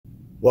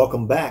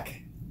Welcome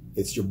back.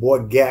 It's your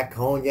boy Gackt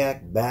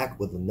Cognac back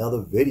with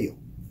another video.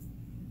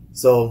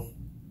 So,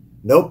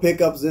 no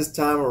pickups this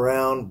time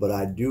around, but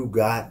I do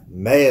got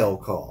mail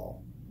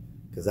call.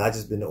 Because I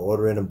just been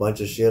ordering a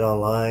bunch of shit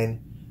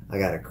online. I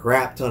got a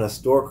crap ton of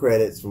store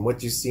credits from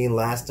what you seen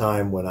last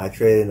time when I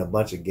traded in a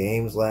bunch of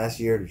games last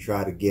year to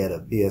try to get a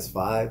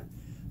PS5.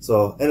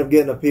 So, ended up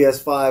getting a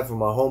PS5 from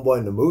my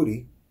homeboy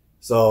Namudi.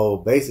 So,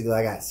 basically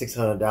I got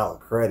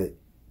 $600 credit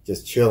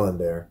just chilling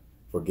there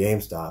for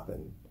Gamestop,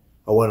 and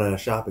I went on a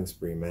shopping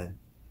spree, man.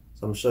 So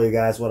I'm going to show you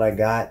guys what I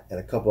got and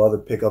a couple other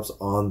pickups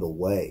on the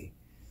way.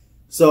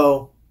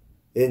 So,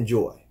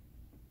 enjoy.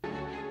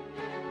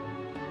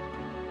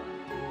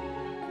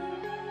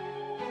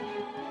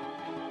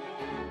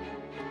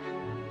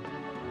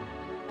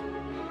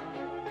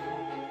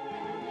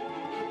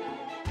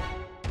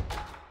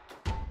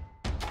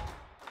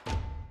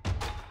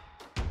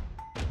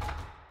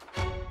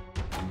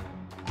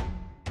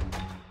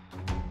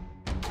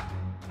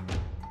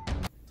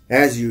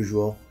 As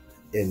usual,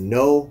 in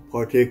no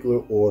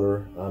particular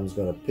order, I'm just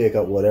going to pick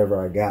up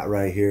whatever I got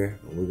right here,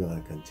 and we're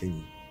going to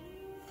continue.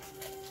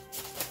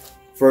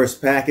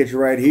 First package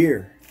right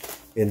here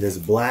in this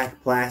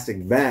black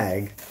plastic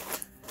bag.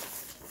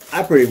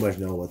 I pretty much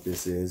know what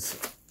this is.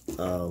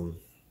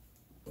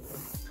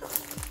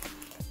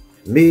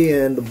 Me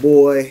and the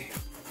boy,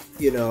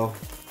 you know,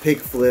 pick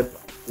flip,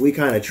 we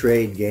kind of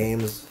trade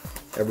games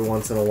every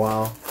once in a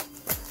while.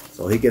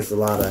 So he gets a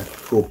lot of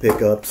cool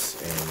pickups,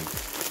 and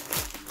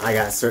I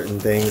got certain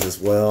things as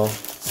well,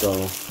 so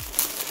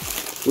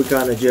we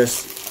kind of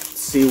just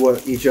see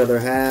what each other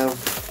have,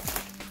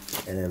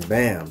 and then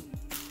bam.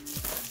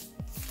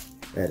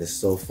 That is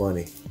so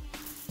funny.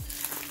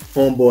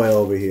 Homeboy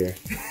over here.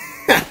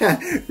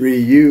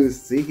 Reuse.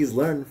 See, he's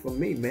learning from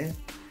me, man.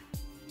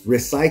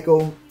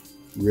 Recycle,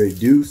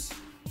 reduce,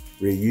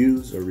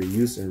 reuse, or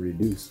reuse and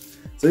reduce.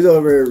 So he's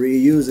over here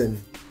reusing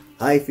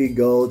Hyphy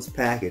Gold's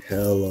packet.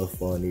 Hella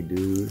funny,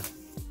 dude.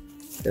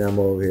 And I'm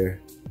over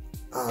here.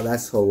 Oh,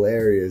 that's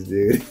hilarious,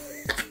 dude.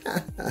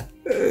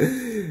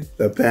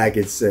 The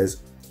package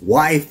says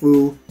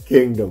Waifu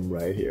Kingdom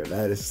right here.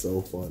 That is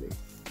so funny.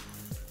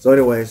 So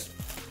anyways,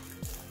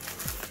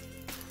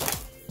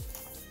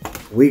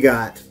 we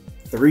got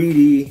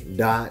 3D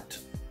dot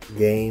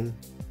game.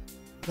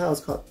 No,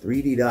 it's called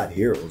 3D dot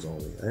heroes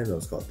only. I didn't know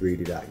it's called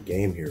 3D dot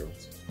game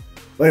heroes.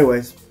 But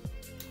anyways,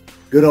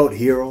 good old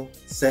hero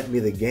sent me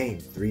the game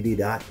 3D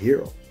dot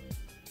hero.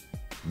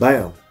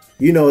 Bam.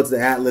 You know it's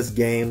the Atlas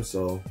game,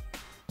 so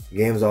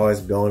games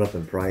always going up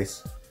in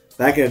price.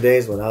 Back in the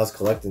days when I was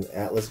collecting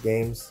Atlas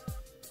games,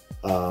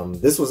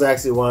 this was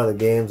actually one of the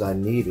games I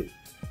needed.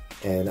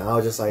 And I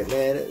was just like,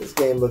 man, this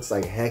game looks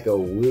like hecka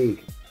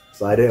weak.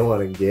 So I didn't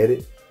want to get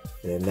it.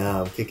 And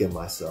now I'm kicking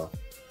myself.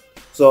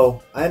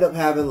 So I ended up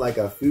having like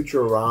a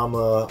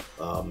Futurama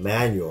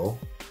manual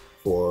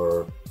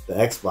for the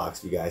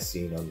Xbox you guys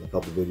seen on a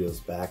couple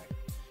videos back.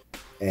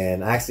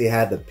 And I actually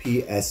had the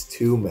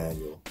PS2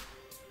 manual.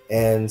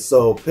 And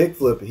so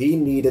Pickflip, he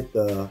needed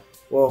the,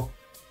 well,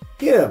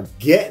 he ended up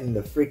getting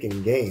the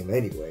freaking game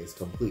anyways,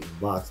 complete in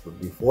box. But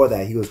before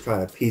that, he was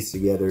trying to piece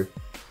together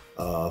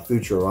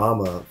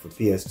Futurama for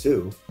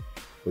PS2,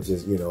 which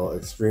is, you know,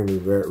 extremely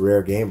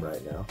rare game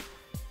right now.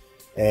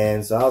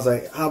 And so I was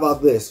like, how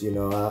about this? You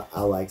know,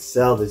 I'll like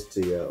sell this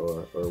to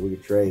you, or we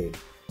could trade.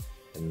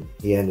 And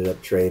he ended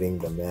up trading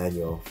the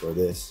manual for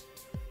this,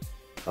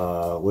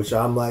 which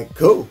I'm like,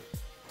 cool,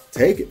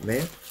 take it,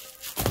 man.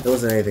 There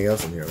wasn't anything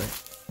else in here, right?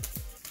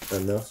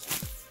 Nothing else.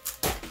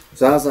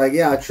 So I was like,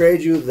 yeah, I'll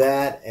trade you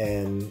that,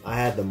 and I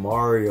had the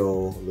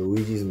Mario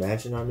Luigi's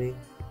Mansion on me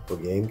for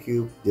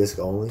GameCube, disc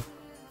only.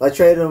 So I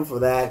traded him for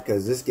that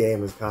because this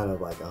game is kind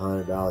of like a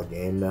 $100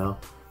 game now.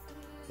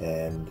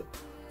 And,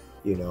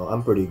 you know,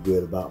 I'm pretty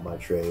good about my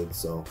trade,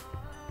 so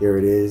here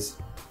it is.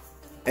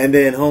 And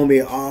then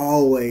homie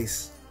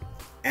always,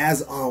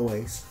 as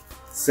always,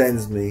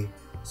 sends me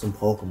some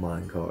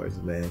Pokemon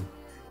cards, man.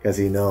 Because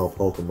he knows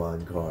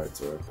Pokemon cards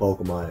or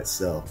Pokemon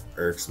itself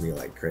irks me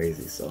like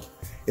crazy. So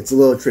it's a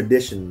little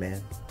tradition, man.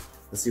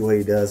 Let's see what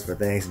he does for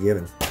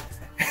Thanksgiving.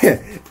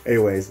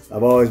 Anyways,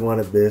 I've always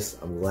wanted this.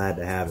 I'm glad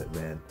to have it,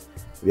 man.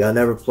 If y'all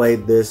never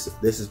played this,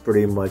 this is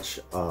pretty much,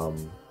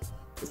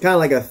 it's kind of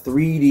like a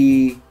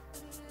 3D,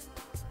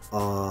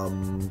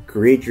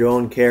 create your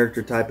own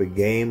character type of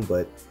game,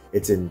 but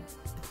it's in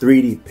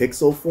 3D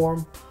pixel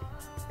form.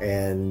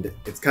 And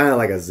it's kind of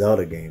like a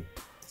Zelda game.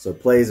 So it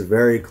plays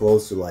very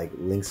close to like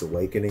Link's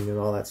Awakening and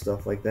all that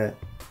stuff like that.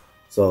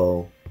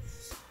 So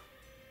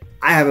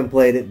I haven't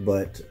played it,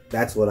 but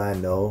that's what I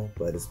know.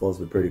 But it's supposed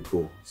to be pretty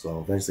cool. So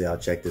eventually I'll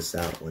check this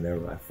out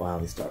whenever I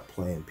finally start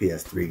playing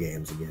PS3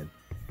 games again.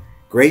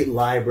 Great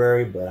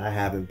library, but I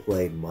haven't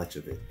played much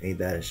of it. Ain't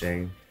that a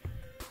shame?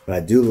 But I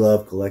do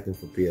love collecting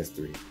for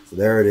PS3. So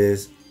there it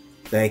is.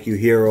 Thank you,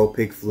 Hero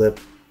Pickflip,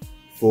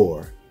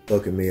 for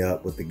hooking me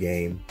up with the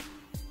game.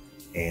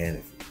 And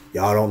if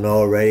y'all don't know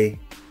already,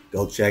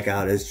 go check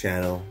out his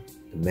channel.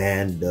 The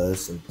man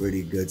does some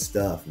pretty good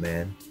stuff,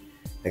 man.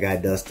 That guy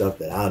does stuff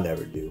that I'll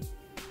never do.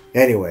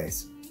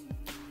 Anyways,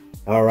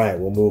 all right,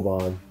 we'll move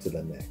on to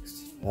the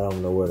next. I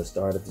don't know where to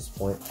start at this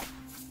point.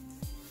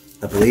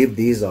 I believe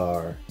these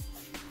are,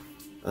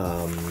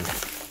 what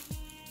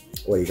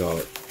do you call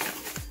it?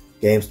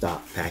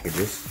 Gamestop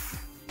packages.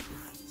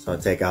 So I'll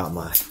take out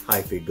my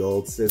Hyphy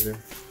gold scissor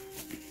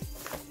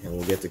and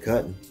we'll get to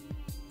cutting.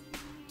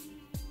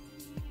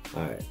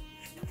 Alright.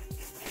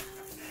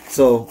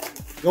 So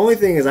the only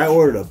thing is I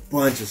ordered a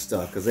bunch of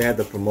stuff because they had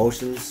the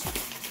promotions.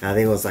 I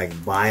think it was like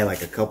buy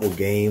like a couple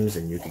games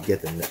and you could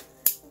get the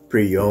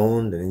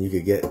pre-owned, and then you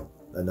could get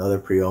another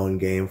pre-owned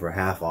game for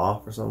half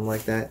off or something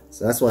like that.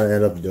 So that's what I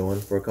ended up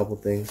doing for a couple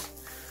things.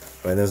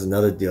 But there's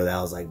another deal that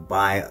was like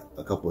buy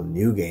a couple of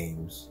new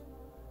games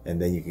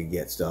and then you could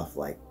get stuff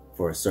like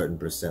for a certain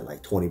percent,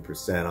 like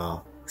 20%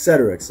 off,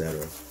 etc.,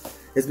 etc.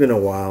 It's been a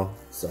while,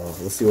 so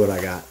let's see what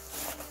I got.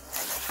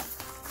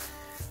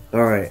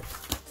 All right.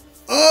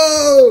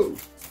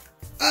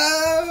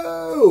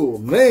 Oh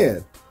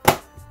man.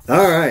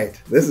 All right,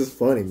 this is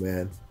funny,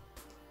 man.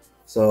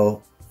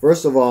 So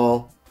first of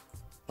all,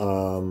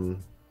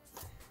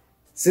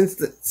 since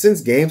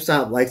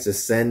GameStop likes to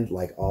send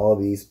like all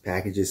these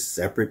packages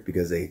separate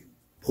because they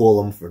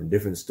pull them from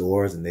different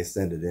stores and they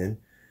send it in,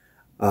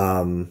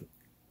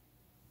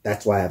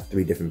 that's why I have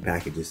 3 different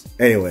packages.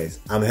 Anyways,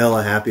 I'm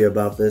hella happy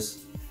about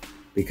this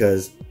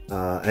because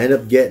I ended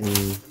up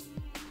getting,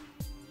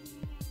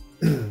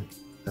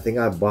 I think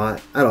I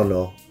bought, I don't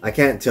know, I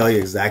can't tell you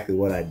exactly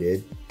what I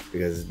did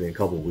because it's been a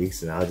couple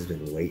weeks and I've just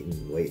been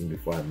waiting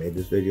before I made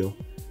this video.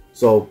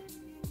 So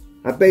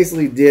I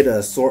basically did an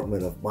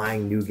assortment of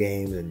buying new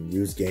games and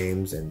used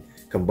games and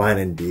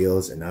combining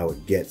deals, and I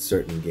would get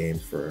certain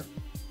games for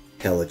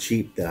hella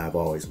cheap that I've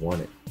always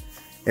wanted.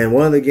 And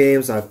one of the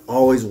games I've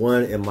always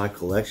wanted in my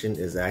collection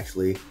is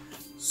actually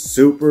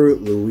Super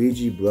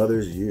Luigi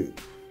Brothers U.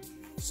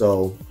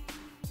 So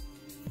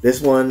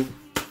this one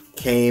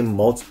came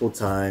multiple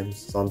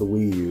times. It's on the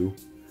Wii U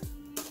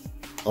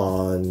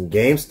on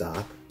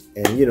GameStop,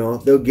 and you know,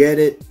 they'll get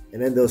it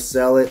and then they'll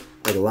sell it.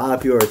 Like a lot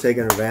of people are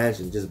taking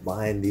advantage and just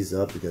buying these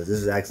up because this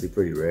is actually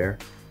pretty rare.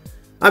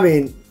 I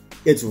mean,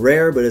 it's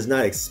rare, but it's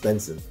not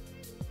expensive.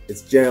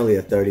 It's generally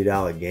a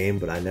 $30 game,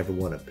 but I never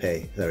want to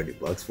pay 30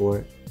 bucks for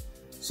it.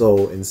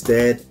 So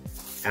instead,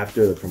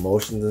 after the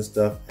promotions and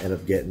stuff, I end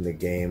up getting the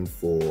game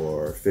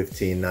for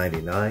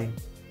 $15.99.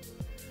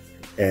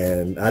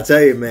 And I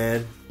tell you,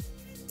 man,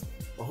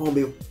 my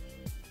homie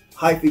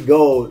Hyphy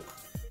Gold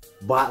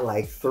bought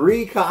like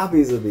 3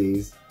 copies of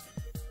these.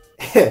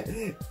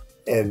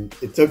 And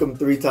it took him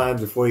 3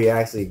 times before he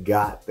actually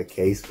got the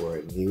case for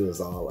it. And he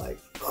was all like,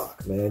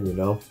 fuck, man, you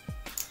know,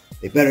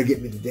 they better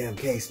get me the damn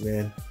case,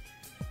 man.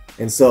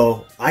 And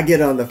so I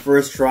get on the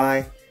first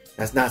try.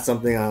 That's not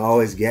something I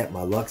always get.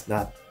 My luck's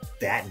not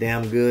that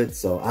damn good.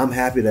 So I'm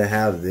happy to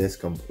have this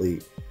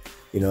complete.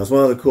 You know, it's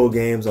one of the cool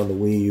games on the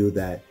Wii U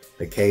that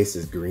the case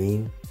is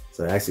green.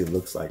 So it actually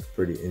looks like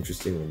pretty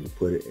interesting when you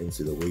put it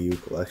into the Wii U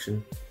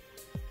collection.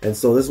 And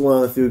so this is one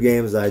of the few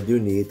games that I do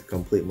need to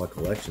complete my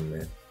collection,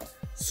 man.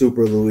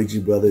 Super Luigi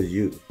Brothers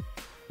U,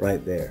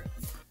 right there.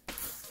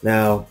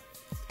 Now,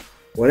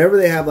 whenever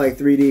they have like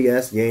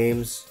 3DS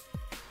games,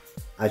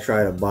 I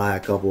try to buy a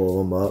couple of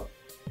them up.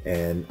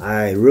 And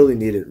I really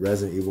needed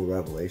Resident Evil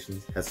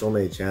Revelations. Had so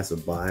many chances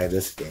to buy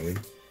this game,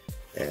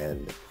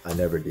 and I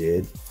never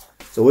did.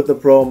 So with the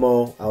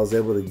promo, I was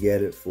able to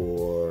get it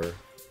for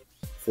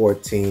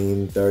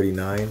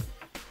 $14.39.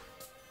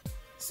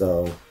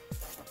 So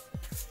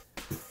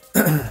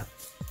I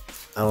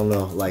don't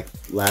know, like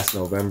last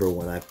November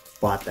when I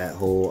bought that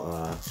whole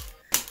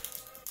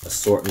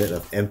assortment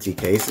of empty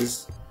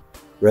cases,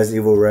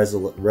 Resident Evil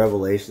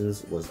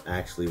Revelations was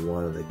actually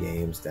one of the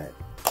games that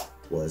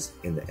was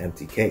in the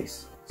empty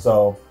case.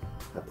 So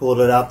I pulled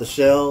it out the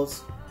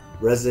shelves,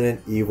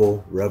 Resident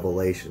Evil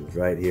Revelations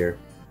right here.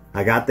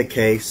 I got the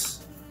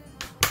case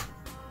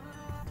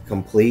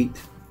complete,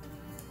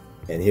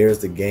 and here's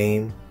the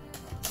game.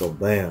 So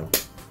bam.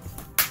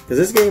 Because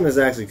this game is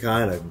actually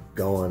kind of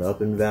going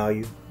up in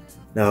value.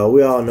 Now,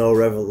 we all know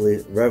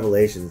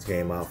Revelations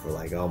came out for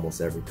like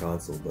almost every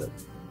console, but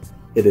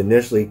it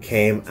initially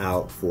came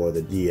out for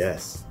the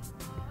DS.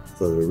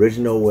 So the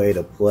original way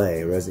to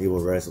play Resident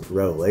Evil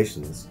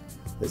Revelations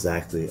is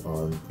actually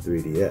on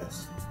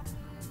 3DS.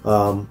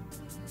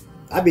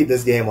 I beat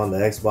this game on the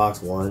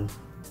Xbox One.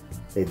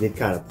 They did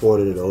kind of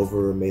ported it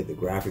over, made the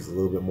graphics a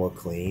little bit more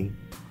clean.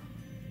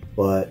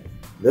 But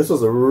this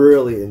was a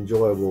really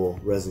enjoyable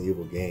Resident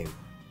Evil game.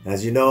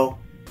 As you know,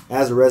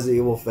 as a Resident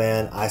Evil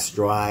fan, I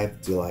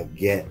strive to like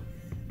get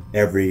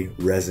every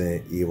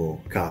Resident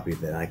Evil copy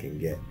that I can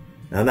get.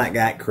 Now, I'm not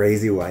that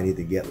crazy where I need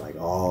to get like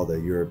all the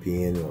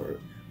European or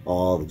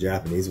all the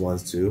Japanese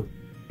ones too,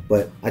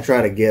 but I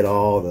try to get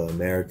all the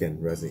American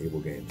Resident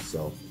Evil games.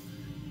 So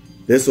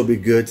this will be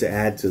good to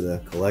add to the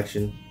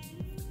collection.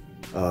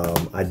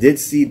 I did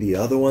see the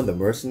other one, the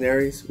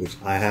Mercenaries, which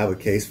I have a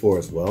case for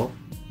as well.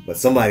 But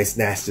somebody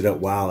snatched it up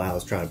while I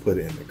was trying to put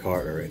it in the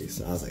cart already.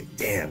 So I was like,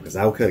 damn, because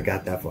I could have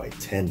got that for like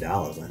 $10,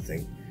 I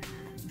think.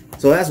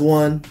 So that's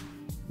one.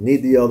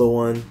 Need the other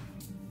one.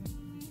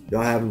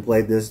 Y'all haven't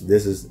played this.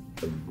 This is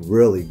a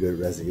really good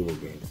Resident Evil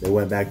game. They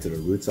went back to the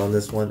roots on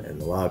this one,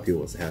 and a lot of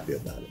people was happy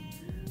about it.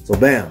 So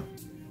bam,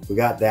 we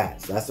got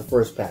that. So that's the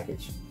first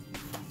package.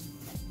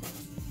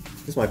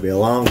 This might be a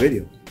long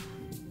video,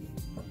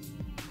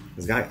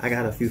 because I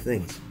got a few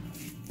things.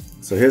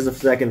 So here's the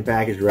second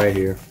package right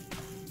here.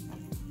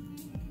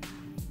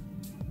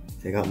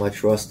 Take out my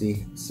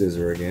trusty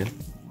scissor again.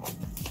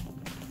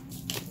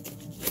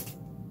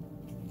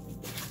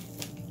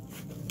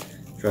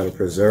 Try to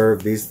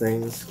preserve these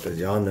things, because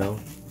y'all know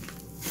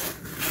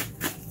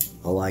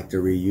I like to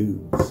reuse.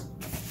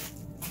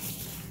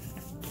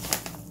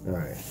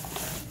 Alright.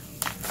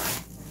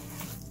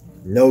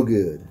 No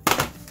good,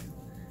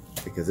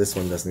 because this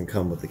one doesn't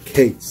come with a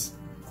case.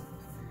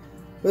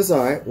 But it's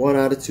alright, 1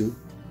 out of 2.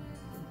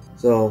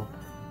 So,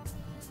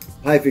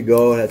 Hyphy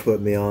Gold had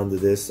put me onto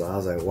this, so I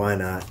was like, why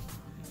not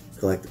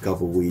collect a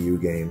couple Wii U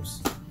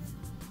games?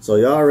 So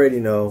y'all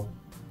already know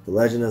The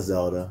Legend of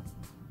Zelda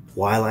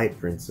Twilight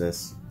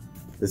Princess.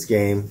 This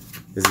game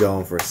is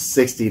going for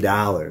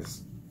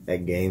 $60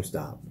 at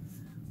Gamestop.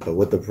 But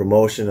with the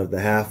promotion of the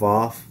half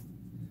off,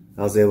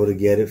 I was able to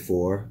get it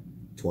for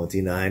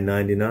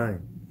 $29.99.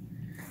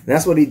 And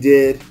that's what he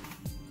did.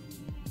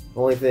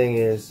 Only thing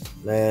is,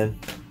 man,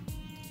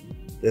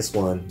 this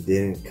one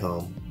didn't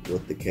come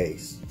with the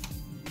case.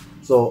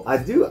 So I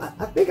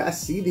think I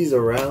see these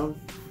around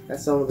at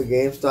some of the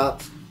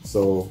GameStops.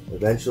 So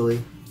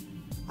eventually,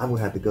 I'm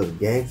gonna have to go to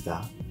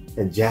GameStop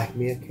and jack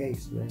me a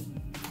case,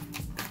 man.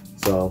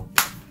 So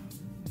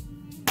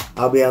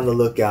I'll be on the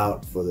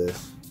lookout for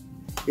this.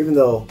 Even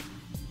though,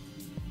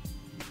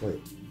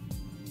 wait,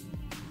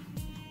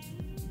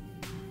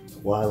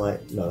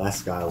 Twilight, no, that's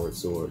Skyward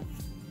Sword.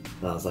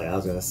 I was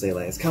gonna say,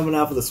 like, it's coming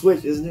out for the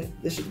Switch, isn't it?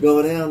 This should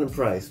go down in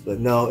price, but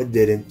no, it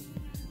didn't.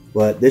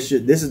 But this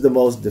is the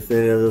most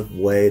definitive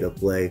way to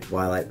play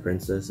Twilight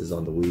Princess, is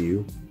on the Wii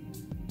U.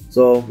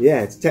 So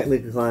yeah, it's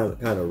technically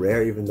kind of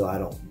rare, even though I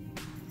don't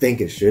think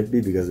it should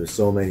be, because there's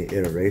so many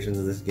iterations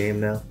of this game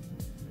now.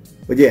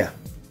 But yeah,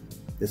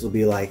 this will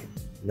be like,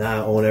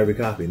 now I own every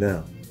copy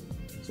now.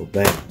 So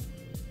bam.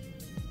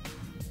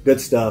 Good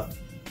stuff.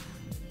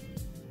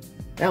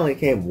 That only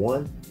came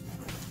one.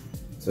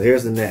 So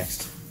here's the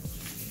next.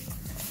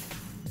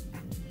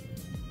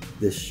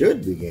 This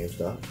should be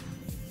GameStop.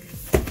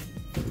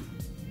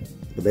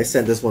 But they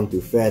sent this one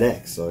through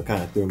FedEx, so it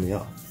kind of threw me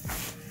off.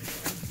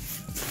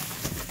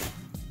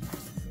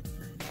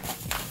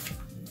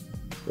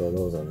 Throw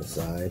those on the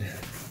side.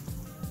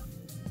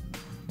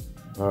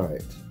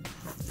 Alright.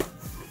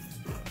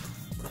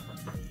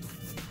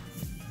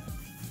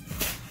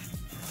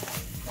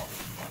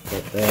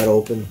 Cut that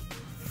open.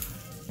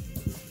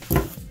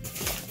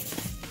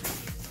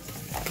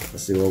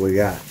 Let's see what we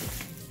got.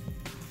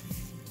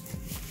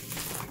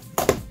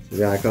 We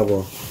got a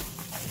couple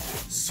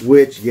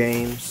Switch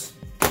games.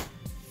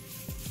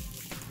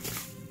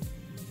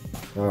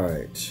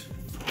 Alright.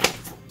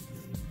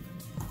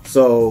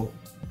 So,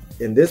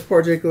 in this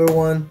particular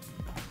one,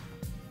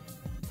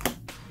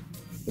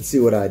 let's see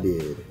what I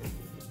did.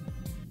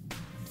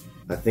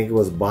 I think it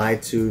was buy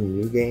 2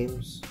 new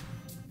games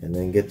and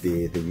then get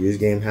the used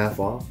game half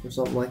off or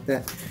something like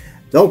that.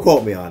 Don't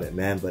quote me on it,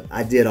 man, but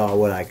I did all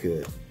what I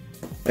could.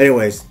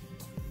 Anyways,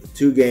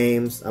 2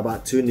 games. I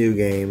bought 2 new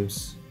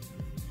games,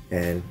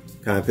 and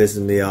kind of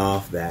pisses me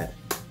off that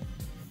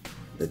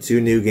the 2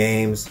 new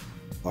games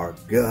are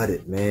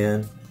gutted,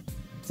 man.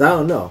 So I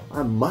don't know.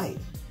 I might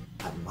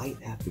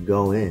have to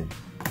go in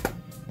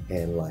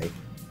and like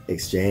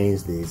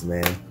exchange these,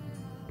 man.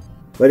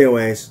 But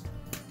anyways,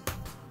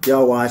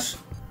 y'all watch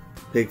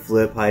Pick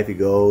Flip Hyphy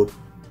Gold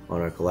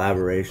on our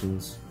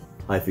collaborations.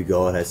 Hyphy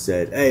Gold has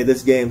said, hey,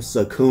 this game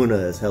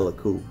Sakuna is hella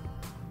cool.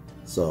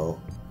 So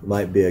it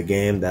might be a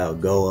game that'll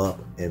go up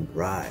in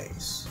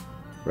price,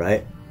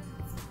 right?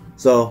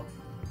 So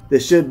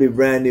this should be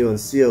brand new and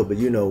sealed, but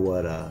you know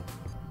what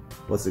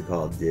what's it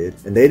called did.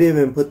 And they didn't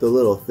even put the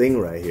little thing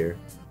right here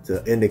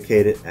to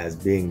indicate it as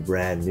being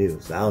brand new.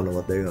 So I don't know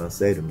what they're gonna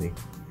say to me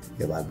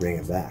if I bring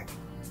it back.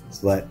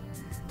 But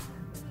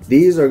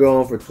these are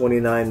going for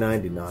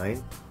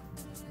 $29.99.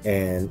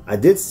 And I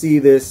did see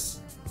this.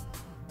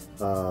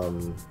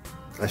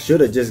 I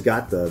should have just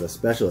got the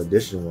special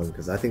edition one,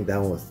 because I think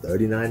that one was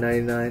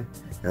 $39.99,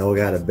 and we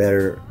got a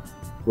better,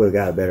 would have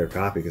got a better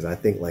copy, because I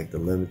think like the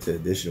limited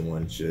edition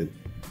one should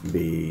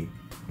be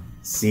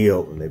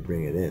sealed when they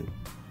bring it in.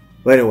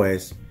 But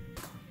anyways,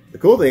 the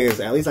cool thing is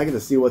at least I get to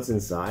see what's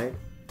inside,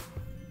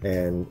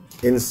 and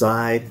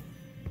inside,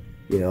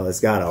 you know, it's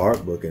got an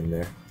art book in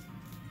there.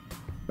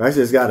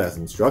 Actually, it's got an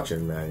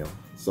instruction manual,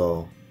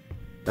 so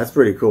that's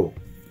pretty cool.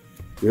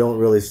 You don't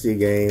really see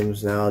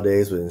games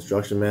nowadays with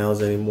instruction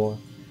manuals anymore.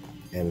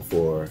 And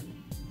for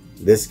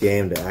this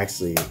game to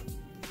actually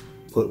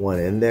put one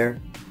in there,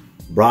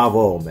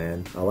 bravo,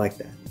 man. I like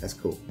that. That's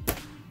cool.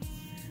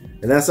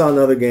 And that's on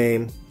another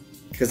game,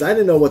 because I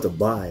didn't know what to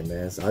buy,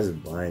 man. So I was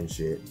just buying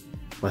shit.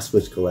 My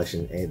Switch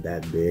collection ain't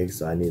that big,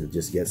 so I need to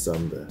just get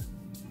some to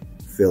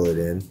fill it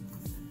in.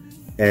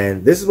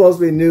 And this is supposed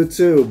to be new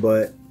too,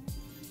 but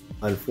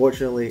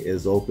unfortunately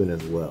is open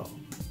as well.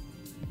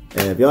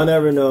 And if y'all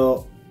never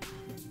know,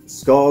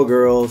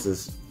 Skullgirls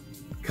is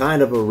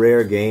kind of a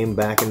rare game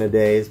back in the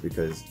days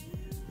because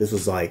this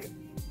was like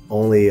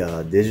only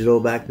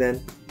digital back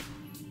then,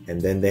 and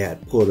then they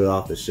had pulled it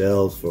off the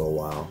shelves for a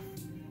while,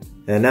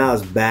 and now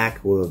it's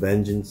back with a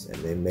vengeance, and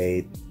they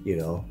made, you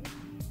know,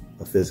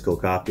 a physical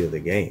copy of the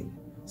game.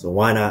 So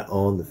why not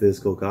own the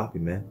physical copy,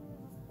 man?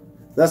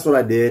 That's what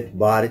I did,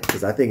 bought it,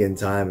 because I think in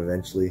time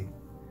eventually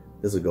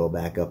this will go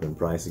back up in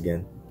price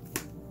again.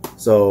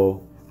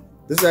 So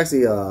this is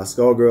actually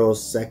Skullgirls'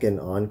 second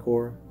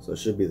encore, so it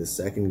should be the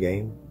second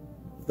game.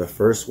 The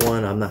first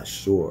one, I'm not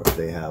sure if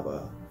they have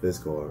a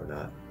physical or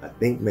not. I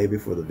think maybe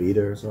for the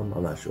Vita or something,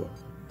 I'm not sure.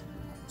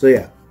 So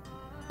yeah,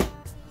 I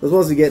was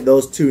supposed to get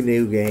those two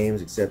new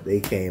games, except they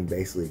came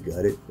basically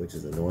gutted, which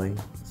is annoying.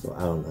 So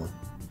I don't know.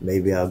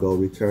 Maybe I'll go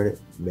return it,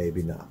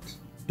 maybe not.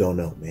 Don't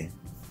know, man.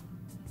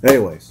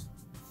 Anyways,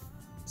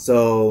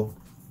 so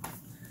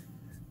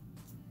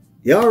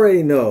you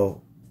already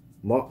know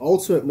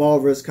Ultimate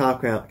Marvel vs.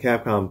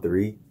 Capcom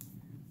 3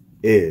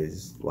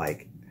 is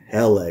like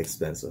hella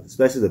expensive,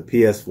 especially the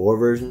PS4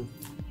 version.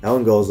 That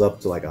one goes up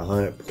to like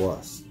 100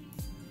 plus.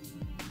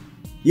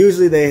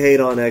 Usually they hate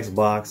on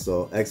Xbox,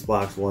 so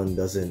Xbox One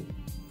doesn't,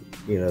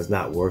 you know, it's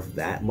not worth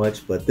that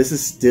much, but this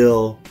is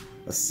still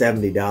a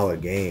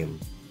 $70 game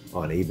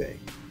on eBay.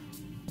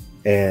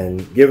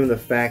 And given the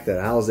fact that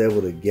I was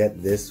able to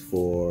get this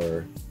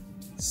for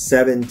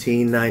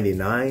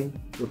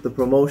 $17.99 with the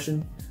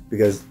promotion,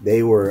 because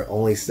they were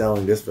only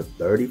selling this for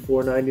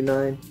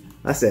 $34.99,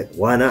 I said,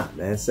 why not,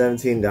 man?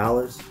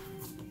 $17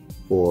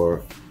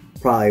 for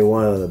probably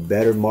one of the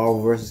better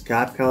Marvel vs.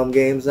 Capcom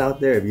games out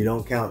there, if you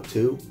don't count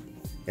 2.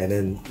 And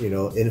then, you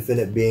know,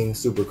 Infinite being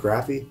super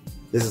crappy.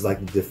 This is like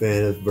the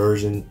definitive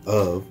version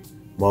of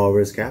Marvel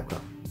vs.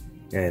 Capcom.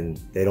 And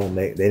they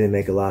didn't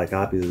make a lot of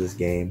copies of this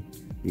game.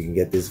 You can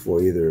get this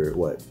for either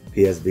what,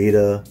 PS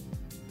Vita,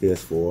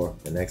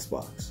 PS4, and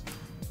Xbox.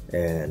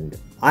 And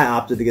I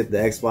opted to get the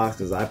Xbox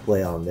because I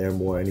play on there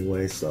more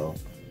anyway, so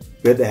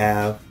good to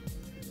have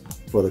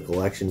for the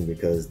collection,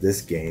 because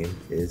this game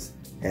is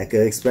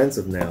hecka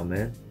expensive now,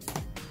 man.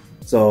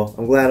 So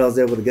I'm glad I was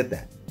able to get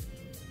that.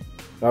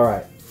 All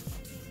right,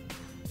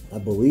 I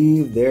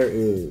believe there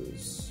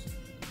is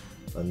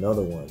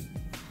another one,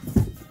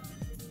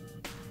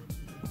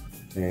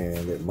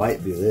 and it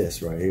might be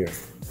this right here.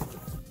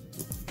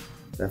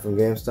 Is that from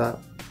Gamestop?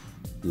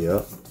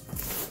 Yep.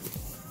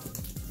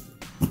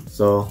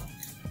 So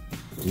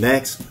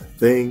next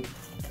thing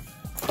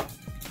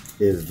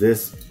is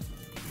this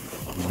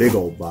big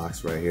old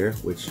box right here,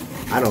 which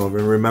I don't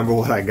even remember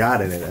what I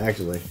got in it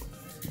actually.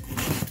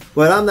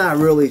 But I'm not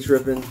really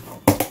tripping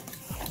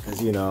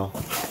because, you know,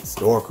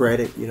 store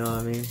credit, you know what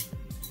I mean?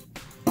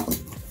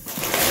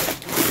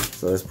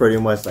 So it's pretty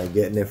much like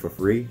getting it for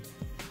free.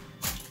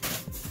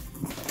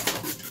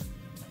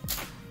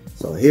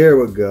 So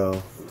here we go.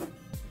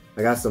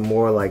 I got some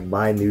more like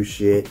buy new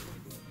shit.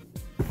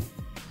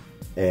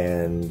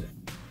 And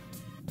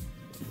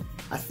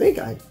I think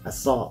I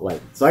saw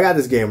like, so I got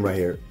this game right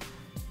here,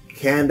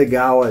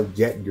 Kandagawa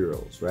Jet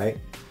Girls, right?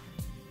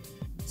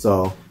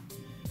 So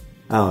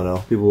I don't know,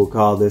 people will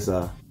call this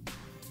but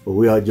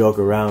we all joke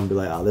around and be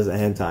like, oh, this is a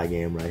hentai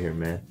game right here,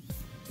 man.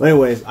 But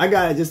anyways, I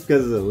got it just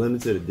because it's a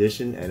limited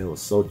edition and it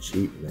was so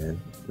cheap, man.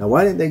 Now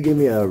why didn't they give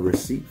me a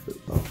receipt for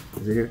it? Oh,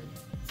 is it here?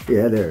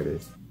 Yeah, there it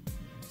is.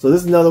 So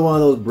this is another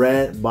one of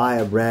those buy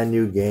a brand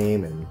new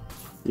game and,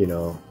 you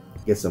know,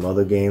 get some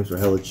other games for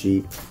hella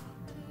cheap.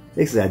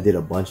 Basically, I did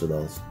a bunch of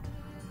those.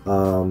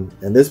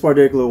 And this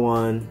particular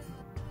one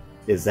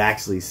is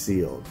actually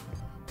sealed.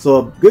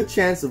 So a good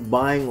chance of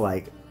buying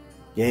like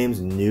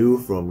games new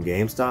from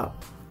GameStop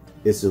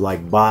is to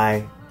like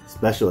buy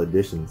special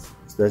editions,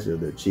 especially if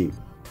they're cheap.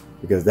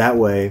 Because that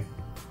way,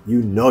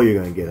 you know you're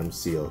going to get them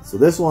sealed. So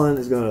this one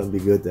is going to be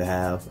good to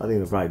have. I think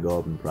it'll probably go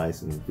up in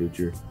price in the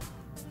future.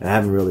 And I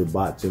haven't really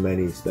bought too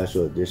many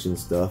special edition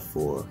stuff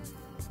for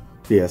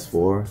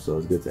PS4, so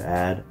it's good to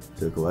add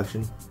to the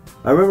collection.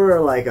 I remember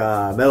like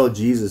Metal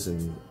Jesus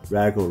and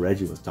Radical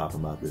Reggie was talking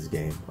about this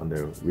game on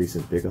their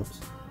recent pickups.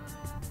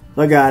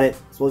 So I got it.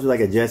 It's supposed to be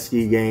like a jet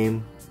ski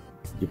game.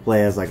 You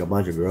play as like a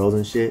bunch of girls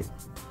and shit.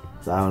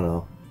 So I don't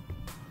know.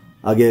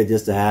 I'll get it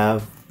just to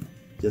have,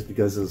 just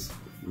because it's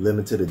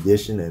limited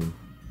edition and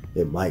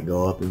it might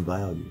go up in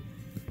value.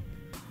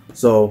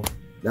 So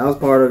that was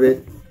part of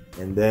it.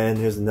 And then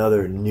here's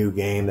another new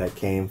game that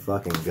came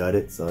fucking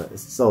gutted. So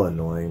it's so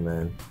annoying,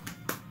 man.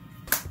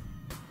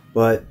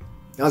 But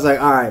I was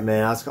like, all right,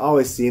 man. I was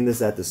always seeing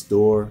this at the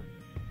store.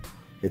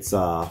 It's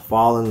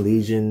Fallen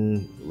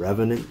Legion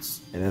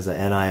Revenants, and it's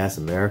an NIS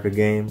America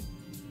game.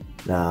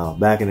 Now,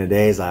 back in the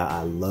days,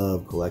 I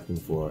loved collecting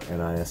for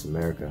NIS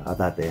America. I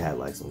thought they had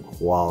like some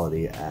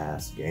quality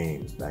ass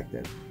games back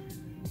then.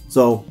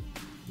 So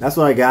that's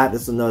what I got.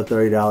 This is another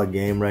 $30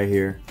 game right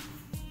here.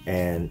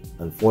 And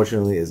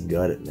unfortunately, it's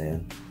gutted,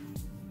 man.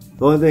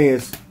 The only thing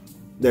is,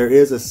 there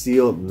is a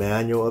sealed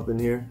manual up in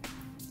here.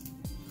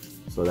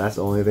 So that's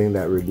the only thing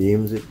that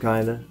redeems it,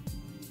 kinda.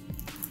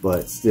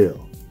 But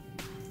still,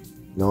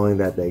 knowing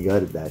that they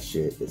gutted that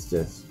shit, it's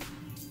just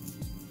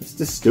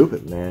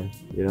stupid, man,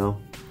 you know?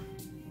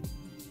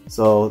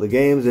 So the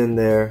game's in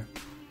there,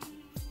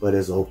 but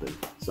it's open.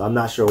 So I'm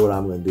not sure what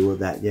I'm going to do with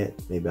that yet.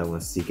 Maybe I'm going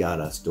to seek out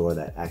a store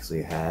that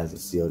actually has a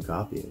sealed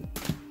copy and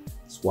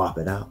swap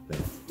it out,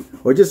 man.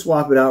 Or just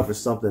swap it out for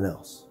something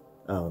else.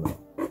 I don't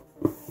know.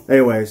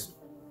 Anyways,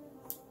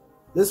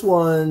 this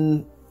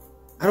one,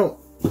 I don't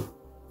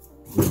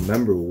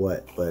remember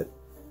what, but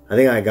I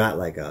think I got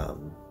like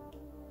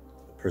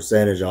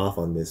percentage off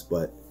on this,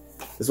 but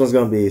this one's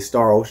going to be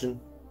Star Ocean.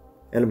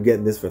 End up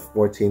getting this for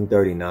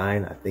 $14.39.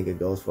 I think it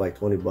goes for like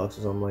 20 bucks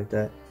or something like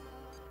that.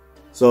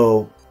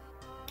 So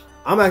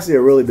I'm actually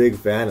a really big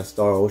fan of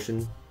Star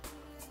Ocean,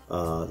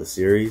 the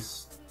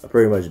series. I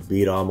pretty much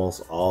beat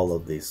almost all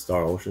of the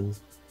Star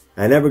Oceans.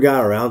 I never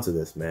got around to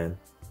this, man.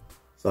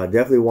 So I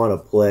definitely want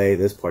to play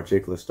this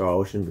particular Star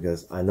Ocean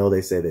because I know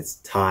they say this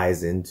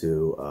ties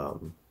into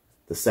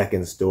the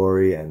second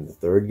story and the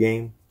third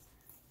game.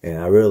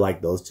 And I really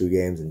like those two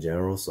games in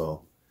general.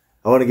 So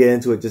I want to get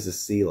into it just to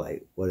see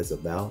like what it's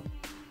about.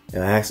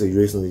 And I actually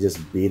recently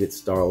just beat it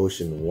Star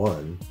Ocean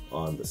 1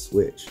 on the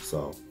Switch.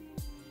 So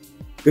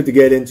good to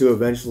get into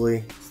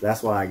eventually. So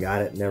that's why I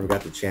got it. Never got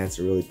the chance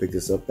to really pick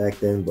this up back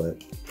then,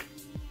 but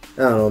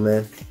I don't know,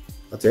 man.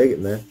 I'll take it,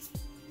 man.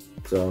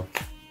 So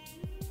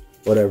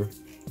whatever.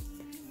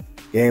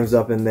 Game's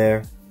up in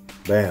there.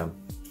 Bam.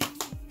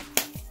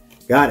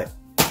 Got it.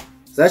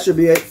 So that should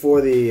be it for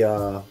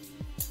the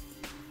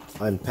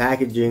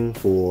unpackaging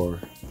for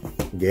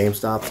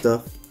Gamestop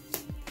stuff.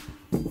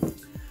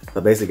 I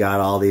basically got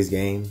all these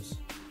games.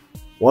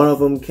 One of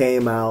them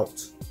came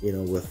out, you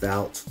know,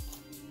 without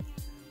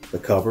the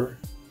cover,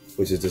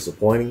 which is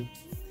disappointing.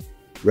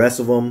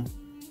 Rest of them,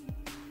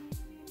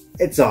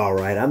 it's all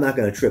right. I'm not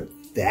gonna trip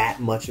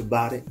that much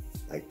about it.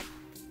 Like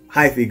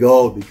Hyphy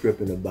Gold be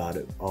tripping about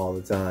it all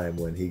the time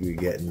when he be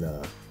getting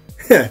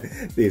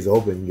these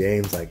open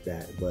games like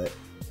that. But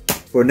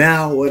for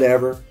now,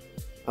 whatever.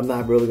 I'm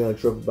not really gonna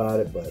trip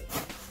about it, but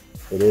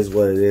it is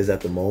what it is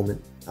at the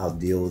moment. I'll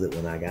deal with it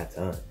when I got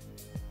time.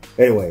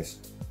 Anyways,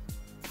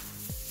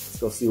 let's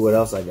go see what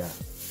else I got.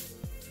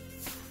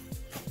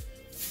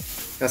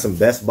 Got some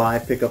Best Buy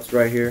pickups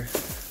right here.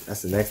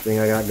 That's the next thing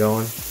I got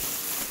going.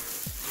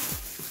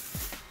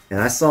 And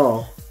I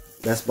saw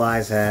Best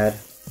Buy's had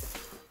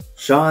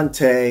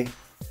Shantae.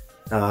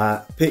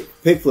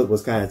 Pigflip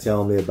was kind of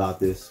telling me about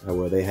this,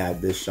 where they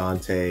had this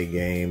Shantae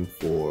game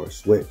for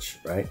Switch,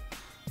 right?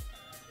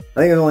 I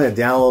think it's only a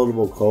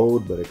downloadable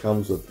code, but it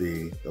comes with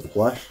the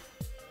plush.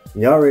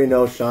 And you already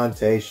know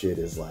Shantae shit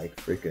is like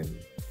freaking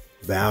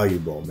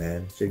valuable,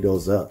 man. Shit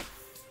goes up.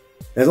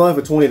 And it's only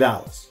for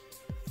 $20.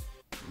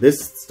 This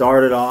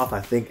started off,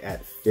 I think,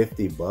 at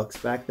 50 bucks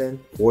back then,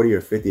 40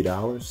 or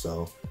 $50.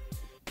 So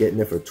getting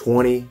it for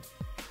 20,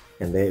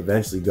 and they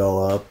eventually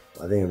go up.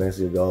 I think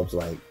eventually it'll go up to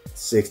like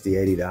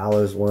 $60,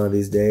 $80 one of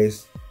these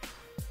days.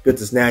 Good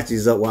to snatch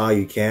these up while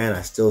you can.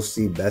 I still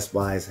see Best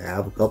Buys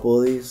have a couple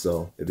of these,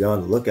 so if you're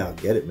on the lookout,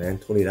 get it, man.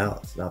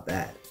 $20, not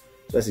bad,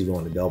 especially if you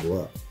want to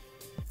double up.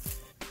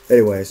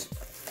 Anyways,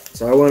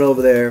 so I went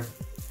over there,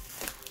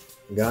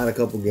 got a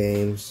couple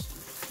games,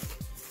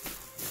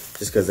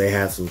 just because they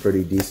had some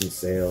pretty decent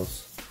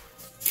sales.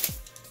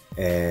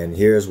 And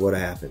here's what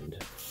happened.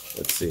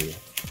 Let's see.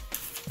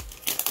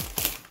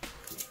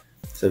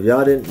 So if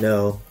y'all didn't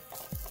know,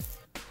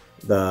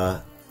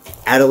 the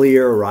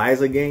Atelier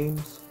Ryza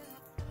games,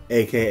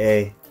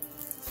 aka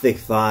Thick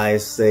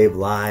Thighs Save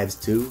Lives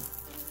 2.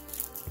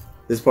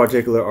 This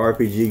particular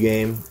RPG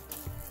game,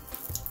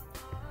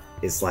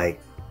 it's like,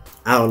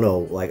 I don't know,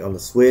 like on the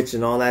Switch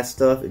and all that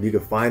stuff, if you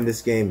could find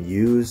this game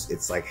used,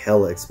 it's like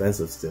hella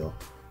expensive still.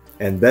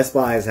 And Best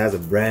Buy has a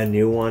brand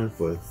new one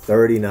for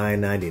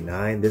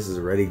 $39.99. This is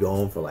already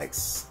going for like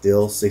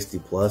still 60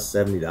 plus,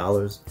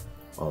 $70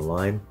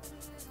 online.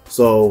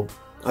 So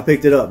I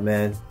picked it up,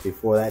 man.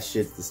 Before that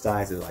shit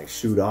decides to like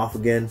shoot off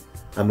again,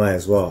 I might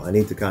as well. I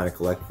need to kind of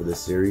collect for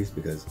this series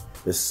because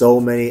there's so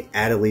many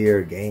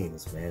Atelier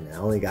games, man. I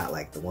only got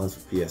like the ones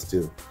for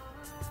PS2.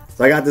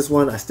 So I got this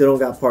one. I still don't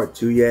got part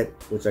 2 yet,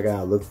 which I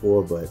gotta look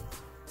for, but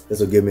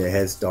this will give me a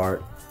head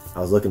start. I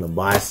was looking to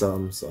buy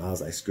something, so I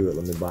was like, screw it,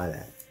 let me buy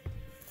that.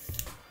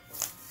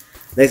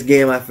 Next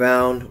game I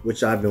found,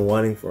 which I've been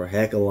wanting for a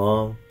heck of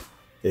long,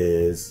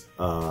 is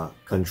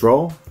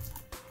Control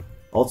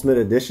Ultimate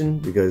Edition,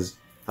 because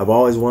I've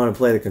always wanted to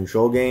play the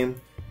Control game,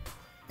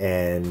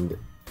 and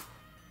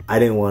I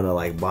didn't want to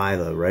like buy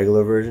the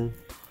regular version.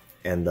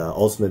 And the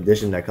Ultimate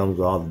Edition that comes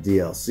with all the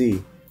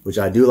DLC, which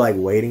I do like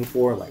waiting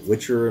for, like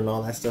Witcher and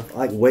all that stuff. I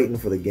like waiting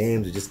for the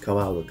game to just come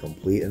out with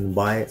complete and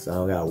buy it, so I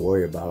don't gotta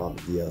worry about all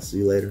the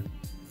DLC later.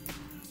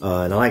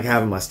 And I like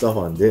having my stuff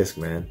on disc,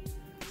 man.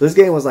 So this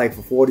game was like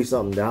for 40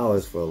 something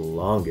dollars for the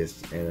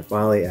longest, and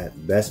finally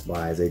at Best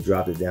Buy they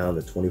dropped it down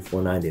to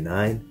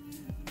 $24.99.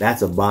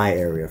 That's a buy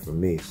area for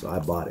me, so I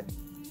bought it.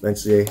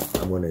 Eventually,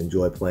 I'm going to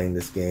enjoy playing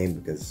this game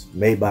because it's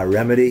made by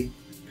Remedy,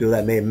 people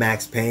that made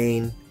Max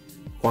Payne,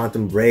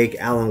 Quantum Break,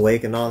 Alan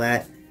Wake, and all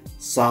that.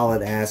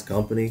 Solid ass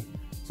company.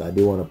 So I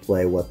do want to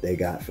play what they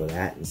got for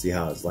that and see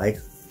how it's like,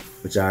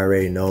 which I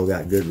already know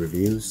got good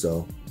reviews.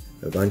 So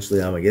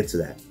eventually I'm going to get to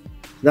that.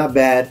 Not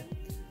bad.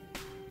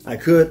 I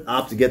could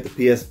opt to get the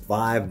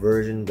PS5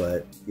 version,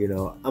 but you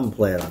know, I'm gonna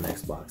play it on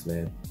Xbox,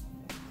 man.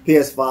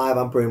 PS5,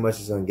 I'm pretty much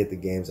just gonna get the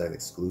games as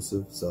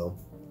exclusive, so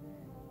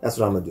that's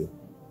what I'm gonna do.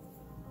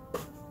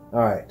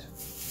 Alright.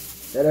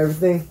 Is that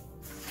everything?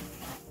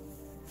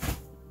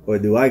 Or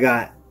do I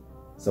got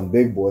some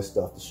big boy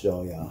stuff to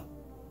show y'all?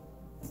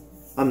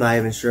 I'm not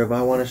even sure if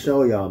I want to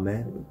show y'all,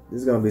 man.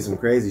 This is gonna be some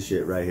crazy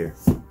shit right here.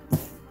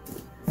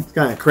 It's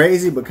kind of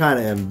crazy, but kind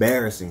of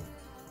embarrassing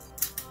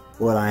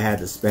what I had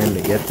to spend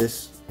to get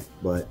this.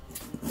 But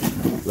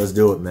let's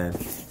do it, man.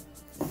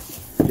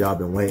 Y'all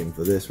been waiting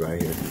for this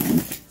right here.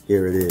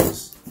 Here it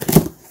is.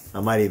 I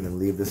might even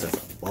leave this as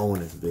a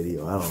bonus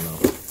video. I don't know.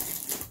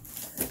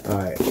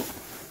 Alright.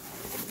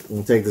 I'm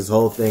gonna take this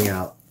whole thing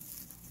out.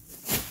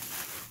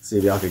 See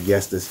if y'all could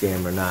guess this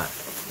game or not.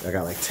 I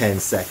got like 10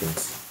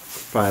 seconds.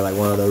 Probably like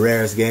one of the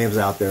rarest games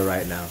out there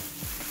right now.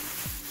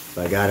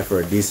 But I got it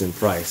for a decent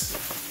price.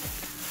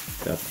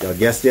 Y'all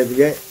guessed it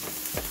yet?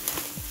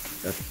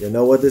 You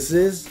know what this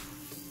is?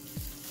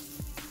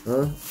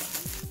 Huh?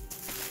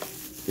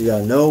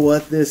 Y'all know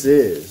what this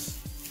is?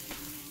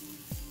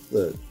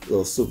 Look,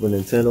 little Super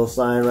Nintendo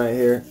sign right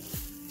here.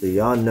 Do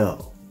y'all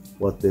know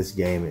what this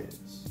game is?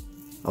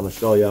 I'm gonna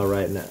show y'all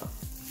right now.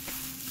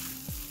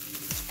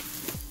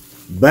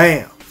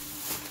 Bam!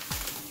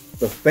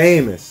 The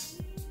famous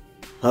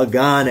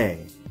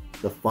Gackt,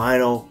 the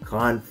Final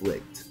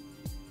Conflict.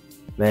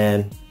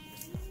 Man,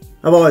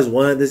 I've always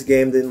wanted this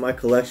game in my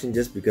collection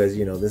just because,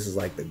 you know, this is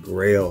like the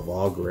grail of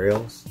all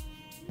grails.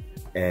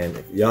 And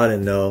if y'all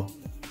didn't know,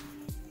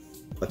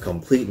 a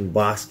complete in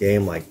box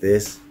game like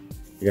this,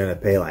 you're gonna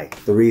pay like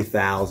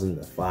 $3,000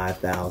 to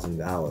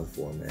 $5,000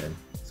 for, man.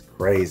 It's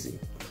crazy.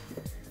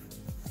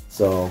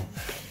 So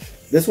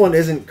this one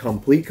isn't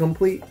complete.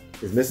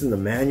 It's missing the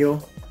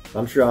manual.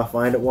 I'm sure I'll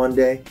find it one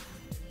day.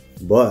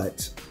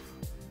 But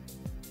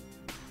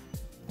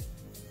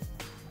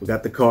we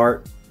got the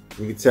cart.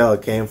 You can tell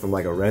it came from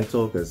like a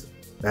rental because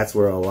that's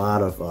where a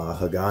lot of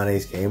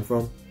Gackts came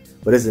from.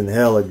 But it's in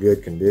hella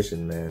good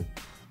condition, man.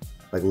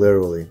 Like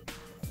literally.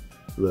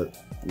 Look,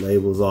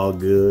 label's all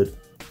good.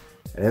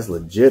 And it's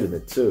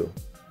legitimate too.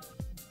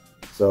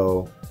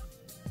 So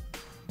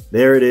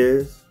there it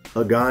is.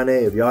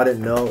 Gackt, if y'all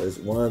didn't know, is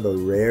one of the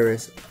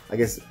rarest, I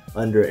guess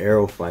under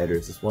Aero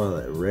Fighters, it's one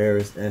of the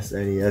rarest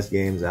SNES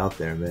games out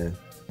there, man.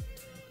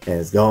 And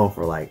it's going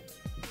for like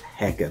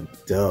hecka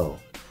dough.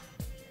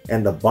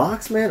 And the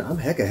box, man, I'm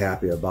hecka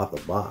happy about the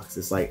box.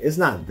 It's like, it's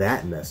not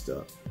that messed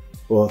up.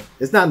 Well,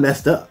 it's not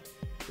messed up.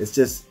 It's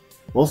just,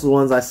 most of the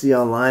ones I see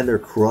online, they're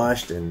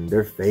crushed and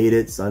they're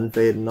faded, sun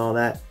faded and all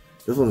that.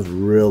 This one's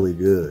really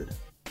good.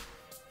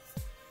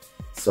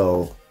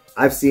 So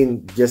I've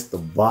seen just the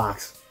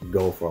box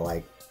go for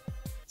like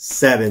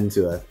 $700 to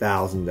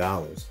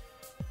 $1,000.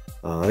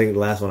 I think the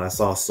last one I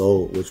saw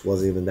sold, which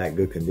wasn't even that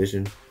good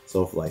condition,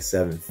 sold for like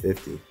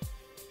 $750.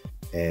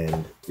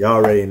 And y'all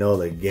already know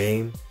the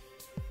game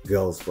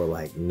goes for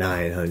like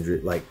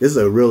 $900. Like this is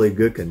a really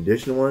good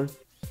condition one.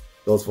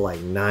 Goes for like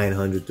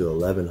 $900 to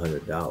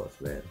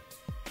 $1,100, man.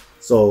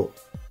 So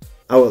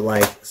I would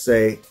like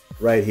say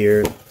right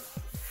here,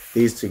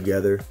 these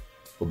together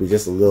will be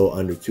just a little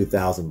under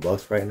 2,000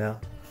 bucks right now.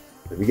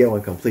 If you get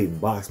one complete in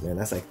box, man,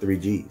 that's like 3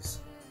 G's.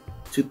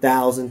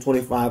 2,000,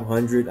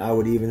 2,500, I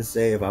would even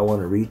say if I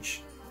want to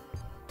reach.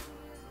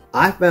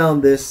 I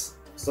found this,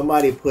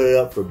 somebody put it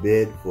up for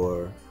bid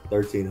for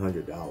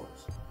 $1,300.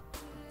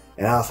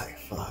 And I was like,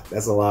 fuck,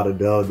 that's a lot of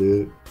dough,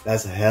 dude.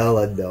 That's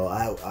hella dough.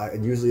 I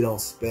usually don't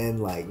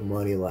spend like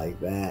money like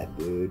that,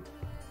 dude.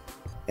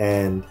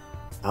 And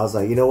I was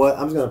like, you know what?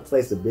 I'm just gonna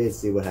place a bid,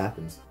 see what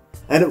happens.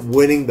 I ended up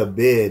winning the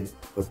bid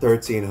for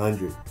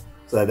 $1,300.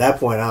 So at that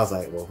point, I was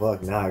like, well,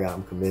 fuck, now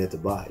I'm committed to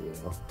buy, you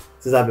know.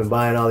 Since I've been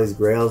buying all these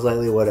grails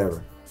lately,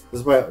 whatever.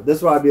 This will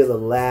probably be the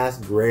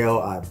last grail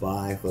I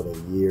buy for the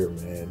year,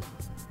 man.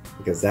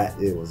 Because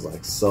it was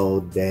like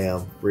so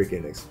damn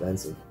freaking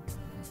expensive.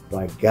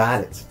 But I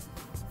got it.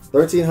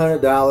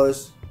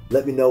 $1,300.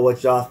 Let me know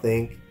what y'all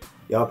think.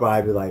 Y'all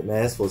probably be like,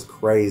 man, this was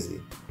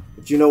crazy.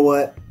 But you know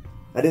what?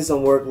 I did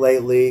some work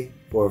lately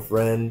for a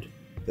friend.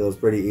 It was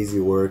pretty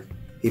easy work.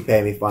 He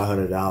paid me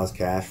 $500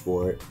 cash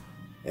for it.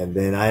 And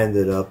then I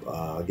ended up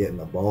getting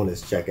a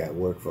bonus check at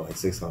work for like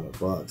 600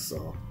 bucks.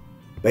 So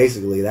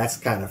basically that's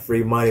kind of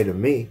free money to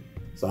me.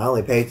 So I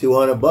only paid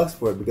 200 bucks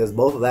for it because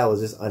both of that was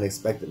just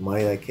unexpected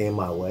money that came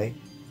my way.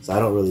 So I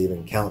don't really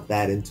even count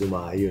that into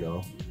my, you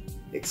know,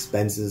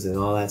 expenses and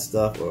all that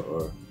stuff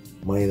or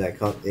money that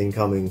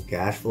incoming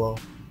cash flow.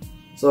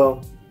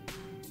 So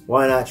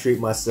why not treat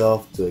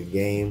myself to a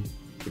game,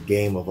 the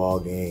game of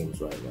all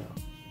games right now.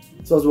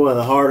 So it's one of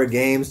the harder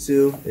games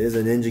too. It is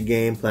a ninja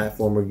game,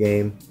 platformer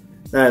game.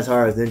 Not as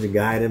hard as Ninja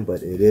Gaiden,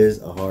 but it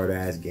is a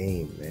hard-ass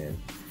game, man.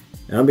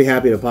 And I'll be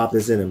happy to pop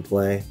this in and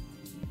play.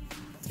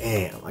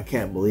 Damn, I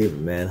can't believe it,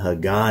 man.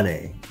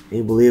 Gackt. Can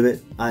you believe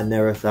it? I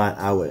never thought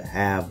I would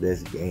have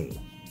this game.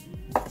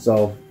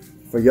 So,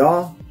 for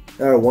y'all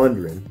that are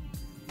wondering,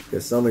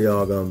 because some of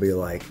y'all are going to be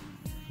like,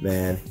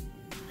 man,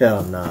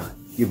 hell nah.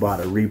 You bought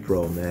a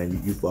repro,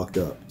 man. You fucked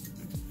up.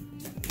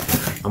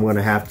 I'm going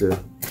to have to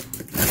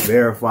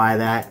verify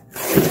that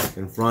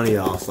in front of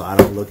y'all so I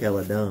don't look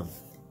hella dumb.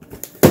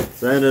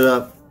 So I ended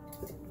up,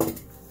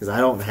 because I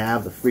don't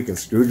have the freaking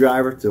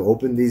screwdriver to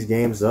open these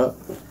games up,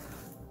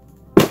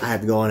 I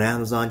had to go on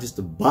Amazon just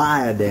to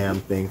buy a damn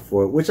thing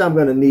for it, which I'm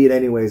going to need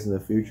anyways in the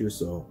future,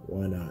 so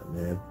why not,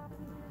 man?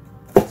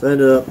 So I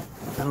ended up,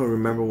 I don't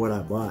remember what I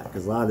bought,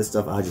 because a lot of this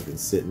stuff I've just been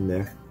sitting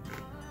there.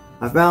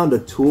 I found a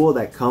tool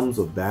that comes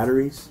with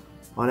batteries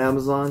on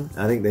Amazon.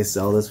 I think they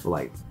sell this for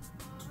like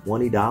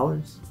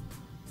 $20.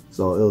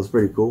 So it was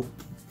pretty cool.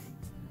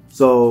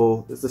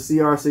 So it's the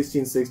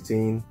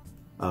CR1616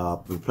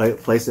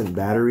 replacement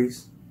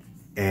batteries.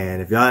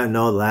 And if y'all didn't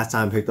know, the last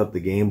time I picked up the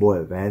Game Boy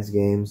Advance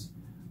games,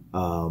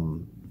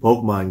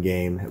 Pokemon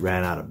game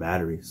ran out of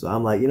battery. So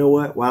I'm like, you know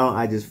what? Why don't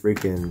I just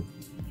freaking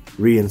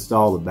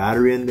reinstall the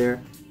battery in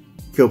there?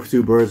 Kill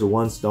two birds with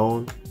one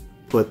stone.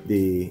 Put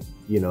the,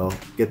 you know,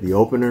 get the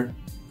opener.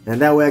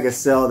 And that way I can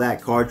sell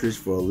that cartridge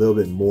for a little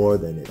bit more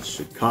than it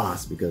should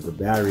cost, because the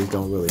batteries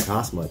don't really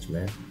cost much,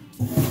 man.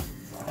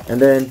 And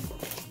then,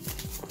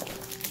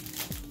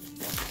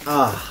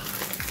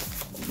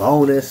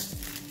 bonus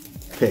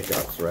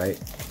pickups, right?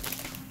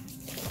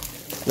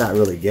 Not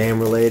really game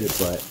related,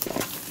 but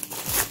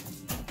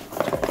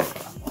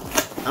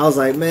I was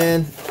like,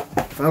 man,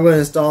 if I'm going to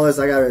install this,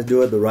 I got to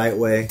do it the right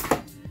way.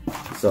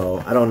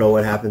 So I don't know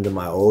what happened to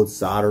my old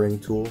soldering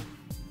tool,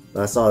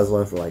 but I saw this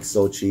one for like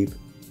so cheap.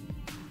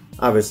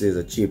 Obviously it's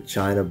a cheap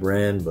China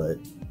brand, but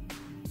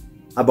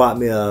I bought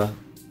me a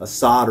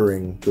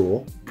soldering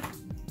tool.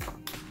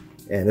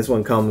 And this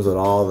one comes with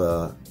all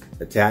the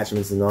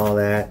attachments and all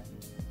that.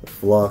 The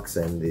flux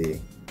and the,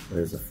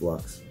 where's the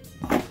flux?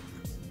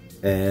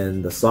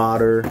 And the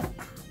solder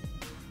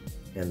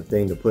and the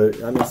thing to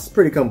put, I mean, it's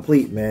pretty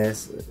complete, man.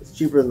 It's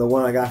cheaper than the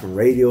one I got from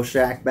Radio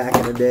Shack back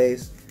in the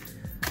days.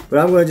 But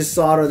I'm going to just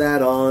solder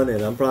that on,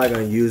 and I'm probably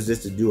going to use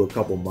this to do a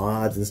couple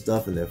mods and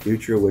stuff in the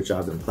future, which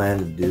I've been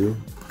planning to do.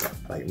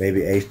 Like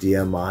maybe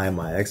HDMI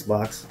my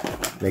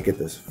Xbox. Make it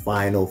this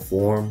final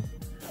form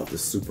of the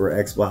Super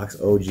Xbox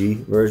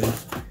OG version.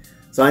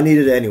 So I need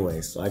it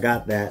anyway, so I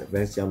got that.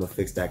 Eventually I'm going to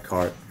fix that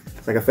cart.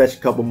 If I can fetch a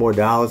couple more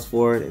dollars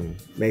for it and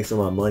make some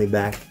of my money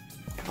back,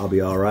 I'll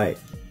be alright.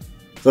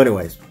 So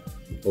anyways,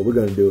 what we're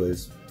going to do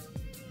is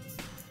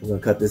we're going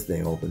to cut this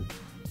thing open.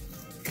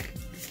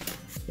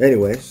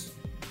 Anyways,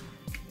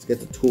 let's get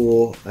the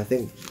tool. I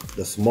think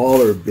the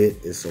smaller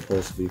bit is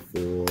supposed to be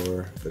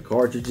for the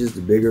cartridges.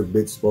 The bigger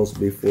bit's supposed to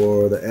be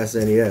for the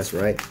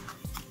SNES, right?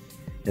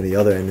 And the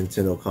other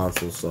Nintendo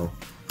consoles. So,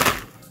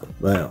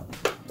 well,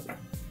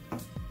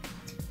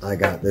 I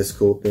got this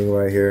cool thing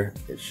right here.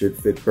 It should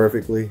fit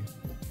perfectly.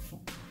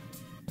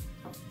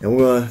 And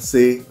we're going to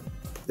see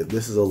if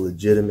this is a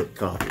legitimate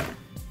copy.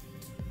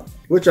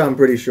 Which I'm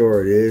pretty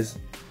sure it is.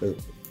 But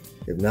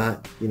if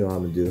not, you know what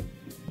I'm going to do.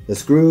 The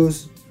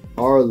screws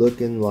are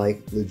looking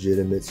like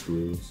legitimate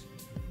screws.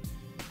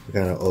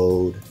 They're kind of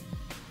old.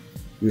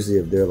 Usually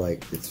if they're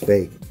like, it's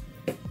fake,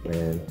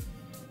 man,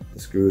 the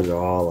screws are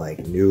all like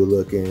new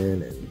looking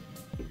and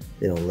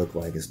they don't look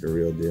like it's the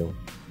real deal.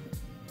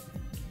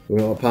 We're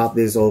gonna pop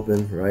this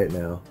open right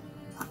now.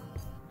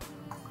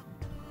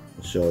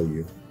 I'll show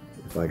you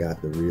if I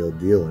got the real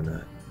deal or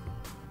not.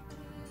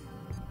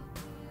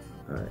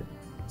 Alright,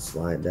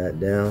 slide that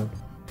down.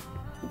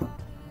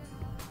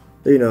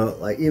 You know,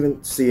 like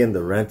even seeing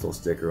the rental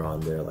sticker on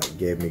there like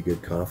gave me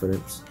good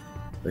confidence.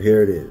 But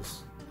here it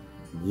is.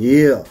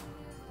 Yeah,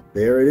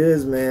 there it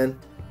is, man.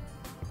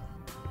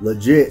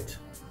 Legit.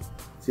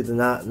 See the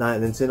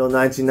Nintendo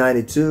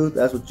 1992?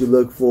 That's what you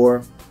look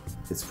for.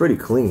 It's pretty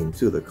clean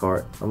too, the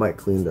cart. I might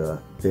clean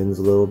the pins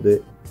a little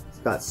bit. It's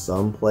got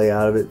some play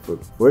out of it.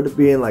 For it to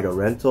be in like a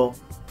rental,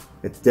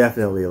 it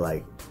definitely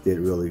like did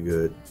really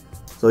good.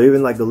 So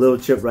even like the little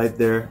chip right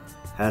there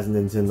has a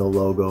Nintendo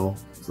logo,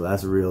 so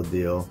that's a real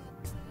deal.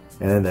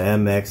 And then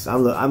the MX,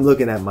 I'm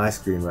looking at my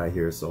screen right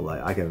here, so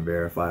like I can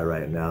verify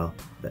right now.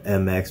 The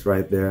MX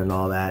right there and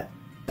all that.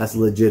 That's a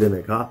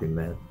legitimate copy,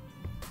 man.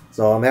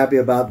 So I'm happy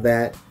about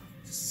that.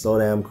 It's so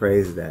damn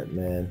crazy that,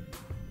 man.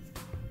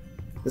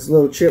 This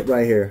little chip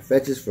right here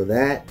fetches for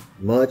that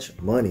much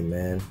money,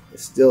 man. It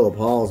still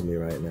appalls me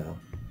right now.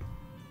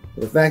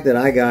 But the fact that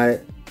I got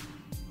it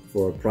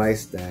for a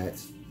price that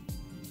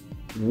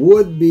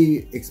would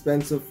be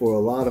expensive for a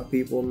lot of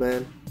people,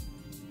 man.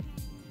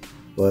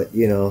 But,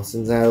 you know,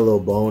 since I had a little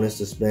bonus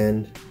to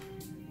spend,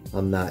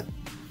 I'm not,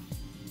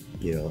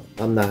 you know,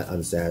 I'm not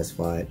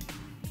unsatisfied.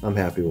 I'm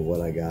happy with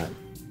what I got.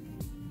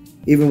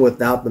 Even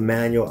without the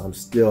manual, I'm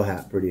still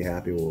pretty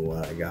happy with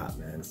what I got,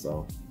 man.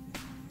 So,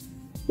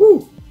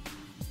 woo!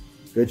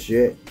 Good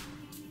shit.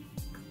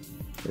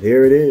 But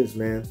here it is,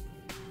 man.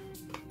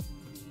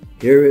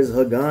 Here is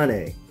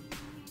Hagane.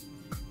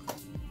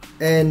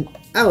 And,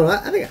 I don't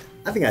know,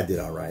 I think I did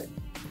alright.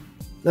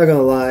 Not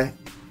gonna lie.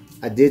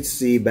 I did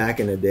see back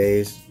in the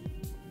days,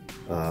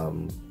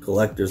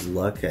 Collector's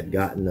Luck had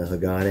gotten a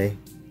Hagane.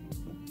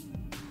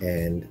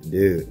 And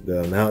dude,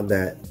 the amount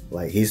that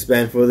like he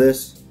spent for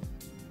this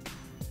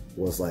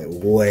was like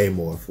way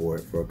more for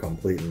it for a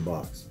complete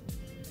box.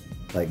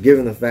 Like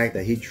given the fact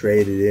that he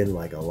traded in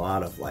like a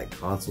lot of like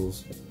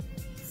consoles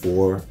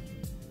for,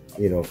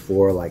 you know,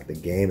 for like the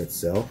game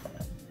itself.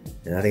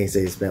 And I think he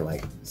said he spent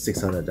like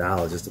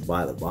 $600 just to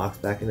buy the box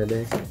back in the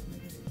day.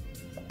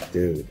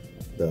 Dude,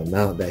 the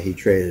amount that he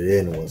traded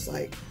in was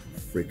like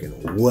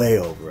freaking way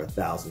over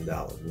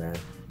 $1,000, man.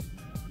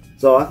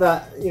 So I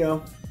thought, you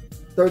know,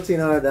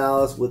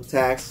 $1,300 with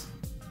tax,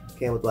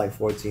 came with like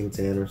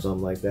 $1,410 or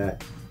something like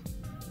that.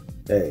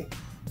 Hey,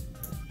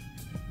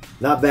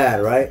 not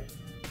bad, right?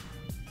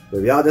 But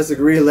if y'all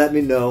disagree, let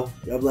me know.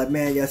 Y'all be like,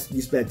 man, yes,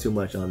 you spent too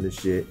much on this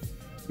shit.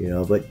 You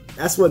know, but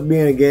that's what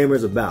being a gamer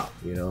is about.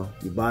 You know,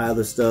 you buy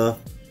other stuff,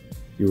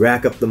 you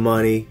rack up the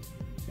money,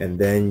 and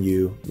then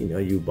you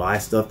buy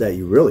stuff that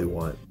you really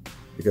want.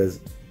 Because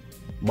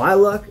my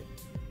luck,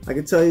 I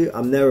can tell you,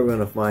 I'm never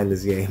gonna find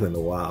this game in the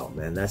wild,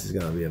 man. That's just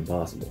gonna be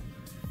impossible.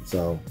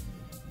 So,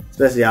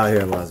 especially out here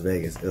in Las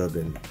Vegas, it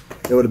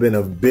would have been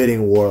a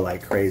bidding war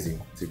like crazy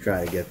to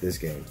try to get this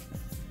game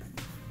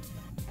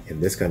in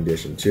this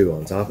condition too.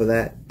 On top of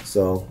that,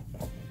 so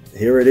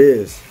here it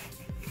is,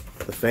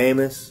 the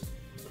famous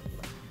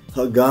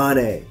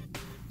Hagane,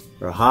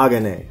 or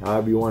Hagane,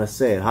 however you want to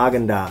say it,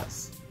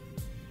 Häagen-Dazs.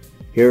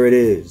 Here it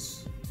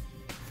is.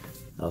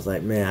 I was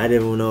like, man, I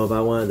didn't even know if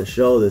I wanted to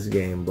show this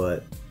game,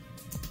 but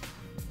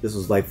this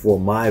was like for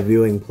my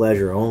viewing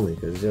pleasure only,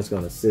 because it's just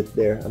going to sit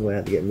there. I'm going to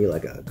have to get me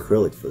like an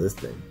acrylic for this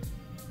thing.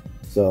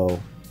 So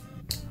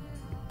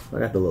I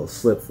got the little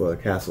slip for a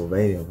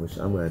Castlevania, which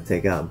I'm going to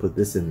take out and put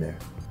this in there.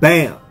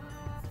 Bam!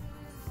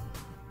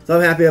 So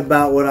I'm happy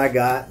about what I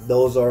got.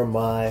 Those are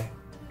my,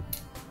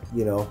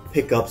 you know,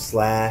 pickup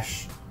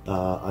slash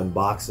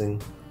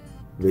unboxing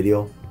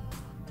video.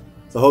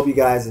 So I hope you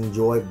guys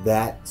enjoyed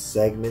that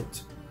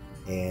segment,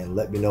 and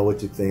let me know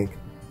what you think.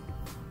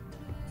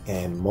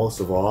 And most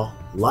of all,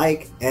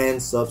 like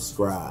and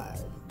subscribe.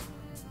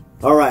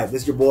 Alright,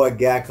 this is your boy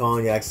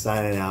Cognac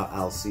signing out.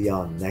 I'll see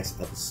y'all next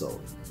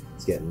episode.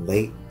 It's getting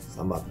late,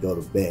 so I'm about to go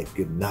to bed.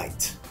 Good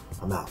night.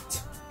 I'm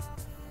out.